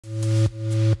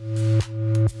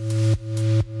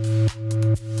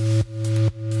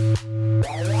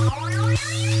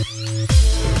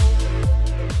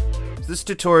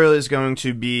tutorial is going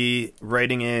to be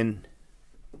writing in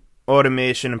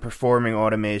automation and performing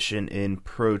automation in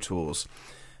Pro Tools.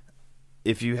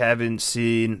 If you haven't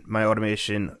seen my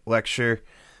automation lecture,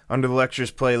 under the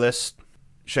lectures playlist,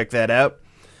 check that out.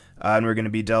 And we're going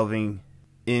to be delving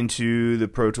into the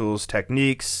Pro Tools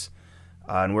techniques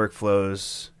and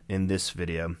workflows in this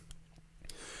video.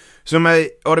 So in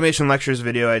my automation lectures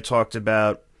video, I talked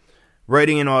about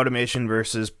writing in automation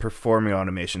versus performing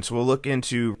automation. So we'll look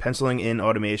into penciling in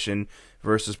automation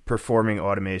versus performing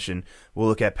automation. We'll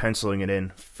look at penciling it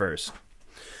in first.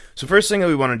 So first thing that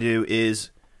we want to do is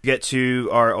get to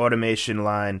our automation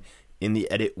line in the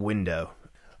edit window.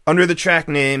 Under the track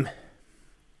name,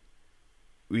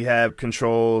 we have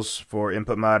controls for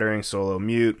input monitoring, solo,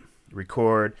 mute,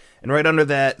 record, and right under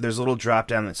that there's a little drop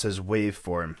down that says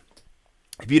waveform.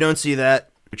 If you don't see that,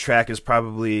 your track is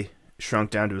probably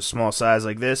shrunk down to a small size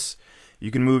like this.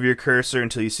 You can move your cursor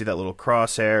until you see that little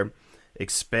crosshair,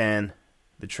 expand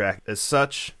the track as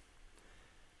such,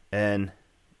 and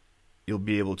you'll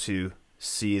be able to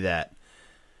see that.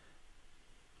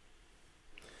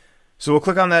 So we'll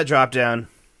click on that drop down,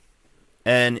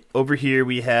 and over here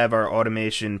we have our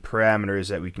automation parameters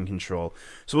that we can control.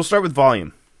 So we'll start with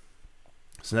volume.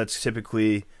 So that's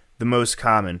typically the most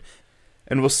common,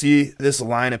 and we'll see this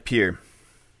line appear.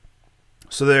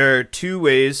 So there are two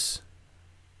ways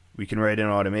we can write in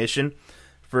automation.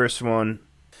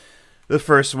 The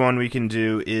first one we can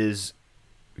do is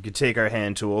we could take our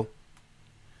hand tool,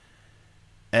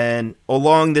 and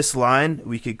along this line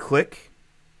we could click.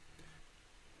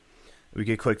 We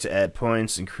could click to add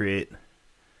points and create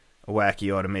a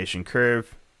wacky automation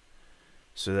curve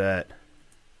so that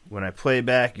when I play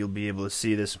back, you'll be able to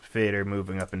see this fader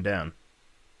moving up and down.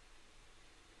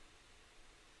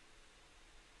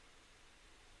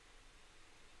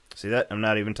 See that? I'm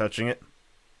not even touching it.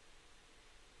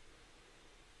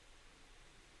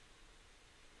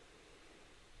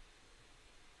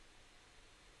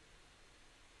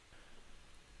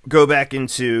 Go back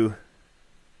into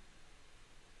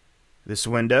this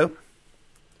window.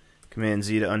 Command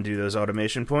Z to undo those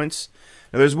automation points.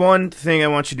 Now there's one thing I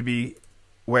want you to be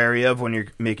wary of when you're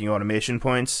making automation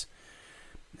points.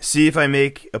 See, if I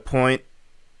make a point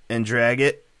and drag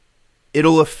it,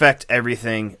 it'll affect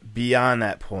everything beyond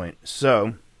that point.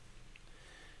 So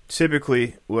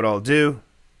typically what I'll do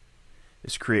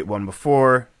is create one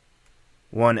before,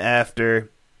 one after,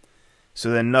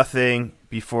 so then nothing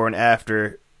before and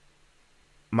after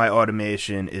my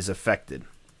automation is affected.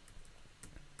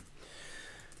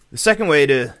 The second way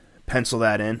to pencil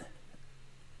that in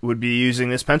would be using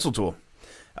this pencil tool.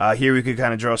 Here we could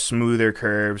kind of draw smoother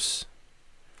curves.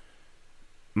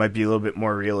 Might be a little bit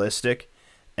more realistic.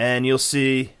 And you'll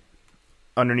see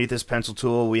underneath this pencil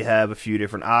tool we have a few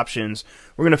different options.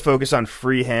 We're going to focus on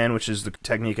freehand, which is the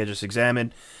technique I just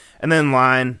examined. And then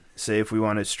line, say if we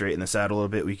want to straighten this out a little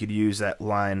bit, we could use that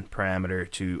line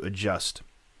parameter to adjust.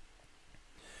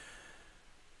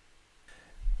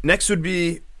 Next would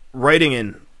be writing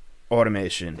in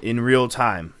automation in real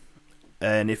time.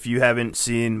 And if you haven't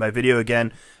seen my video,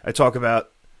 again, I talk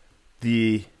about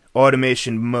the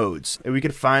automation modes, and we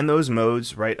could find those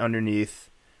modes right underneath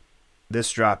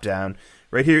this drop down.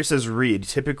 Right here it says read.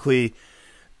 Typically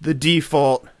the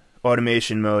default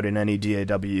automation mode in any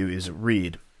DAW is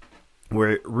read,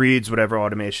 where it reads whatever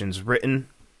automation is written.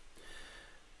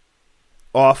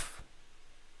 Off,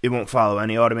 it won't follow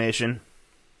any automation.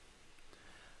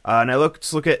 Now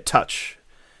let's look at touch.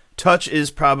 Touch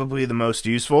is probably the most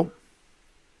useful.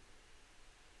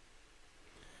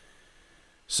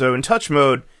 So in touch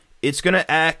mode, it's going to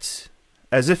act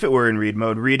as if it were in read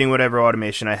mode, reading whatever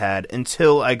automation I had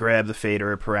until I grab the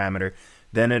fader or parameter.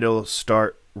 Then it'll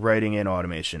start writing in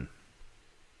automation.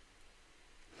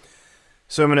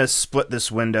 So I'm going to split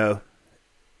this window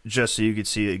just so you can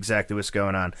see exactly what's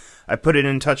going on. I put it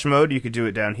in touch mode. You could do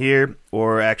it down here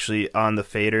or actually on the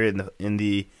fader in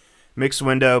the mix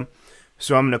window.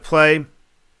 So I'm going to play.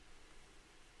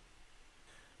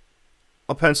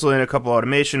 I'll pencil in a couple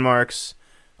automation marks.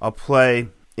 I'll play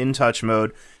in touch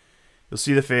mode. You'll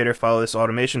see the fader follow this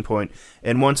automation point,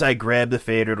 and once I grab the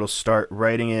fader, it'll start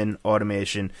writing in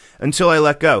automation until I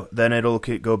let go. Then it'll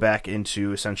go back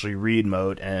into essentially read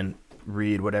mode and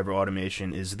read whatever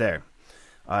automation is there.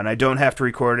 And I don't have to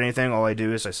record anything. All I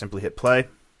do is I simply hit play.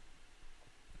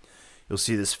 You'll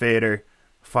see this fader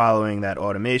following that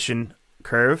automation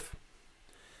curve,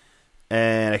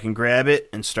 and I can grab it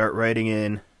and start writing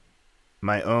in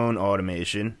my own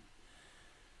automation.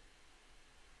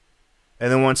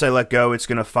 And then once I let go, it's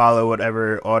going to follow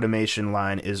whatever automation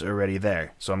line is already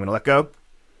there. So I'm going to let go,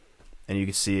 and you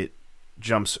can see it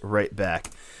jumps right back.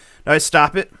 Now I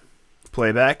stop it,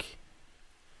 play back,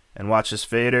 and watch this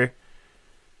fader.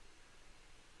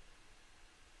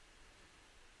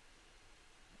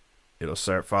 It'll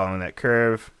start following that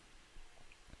curve.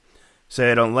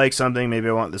 Say I don't like something, maybe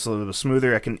I want this a little bit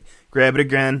smoother, I can grab it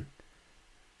again,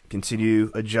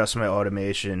 continue, adjust my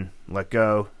automation, let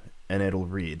go, and it'll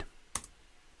read.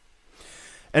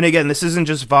 And again, this isn't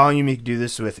just volume, you can do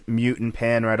this with mute and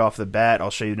pan right off the bat. I'll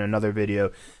show you in another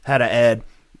video how to add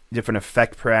different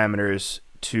effect parameters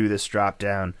to this drop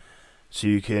down so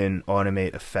you can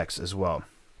automate effects as well.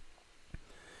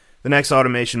 The next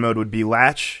automation mode would be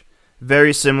latch.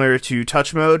 Very similar to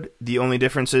touch mode. The only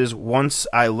difference is once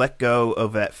I let go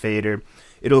of that fader,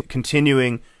 it'll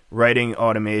continuing writing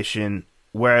automation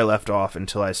where I left off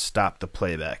until I stop the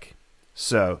playback.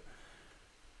 So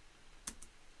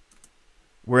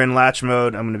we're in latch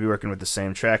mode. I'm going to be working with the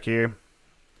same track here.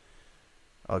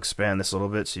 I'll expand this a little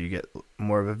bit so you get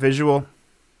more of a visual.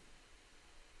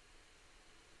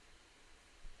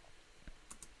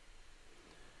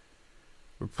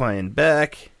 We're playing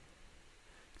back.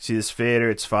 See this fader,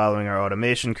 it's following our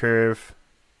automation curve.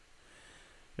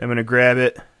 I'm going to grab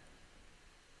it,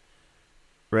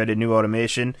 write a new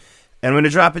automation, and I'm going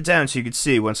to drop it down so you can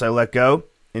see once I let go,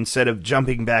 instead of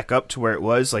jumping back up to where it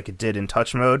was like it did in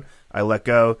touch mode, I let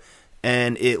go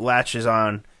and it latches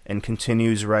on and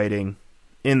continues writing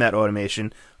in that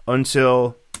automation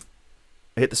until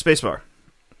I hit the spacebar.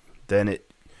 Then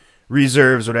it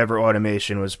reserves whatever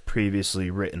automation was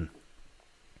previously written.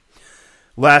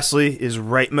 Lastly is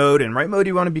write mode, and write mode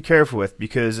you want to be careful with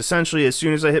because essentially as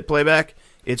soon as I hit playback,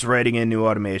 it's writing in new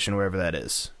automation wherever that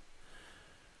is.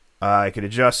 I could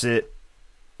adjust it,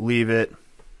 leave it,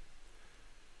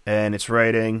 and it's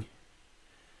writing.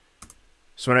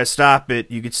 So when I stop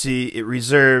it, you can see it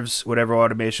reserves whatever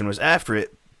automation was after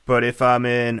it, but if I'm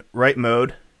in write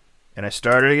mode and I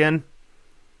start it again,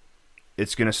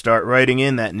 it's going to start writing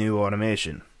in that new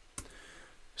automation.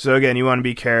 So again, you want to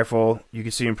be careful. You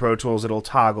can see in Pro Tools it'll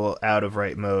toggle out of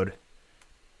write mode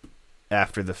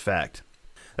after the fact.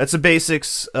 That's the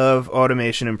basics of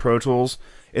automation in Pro Tools.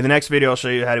 In the next video, I'll show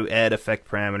you how to add effect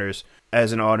parameters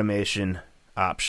as an automation option.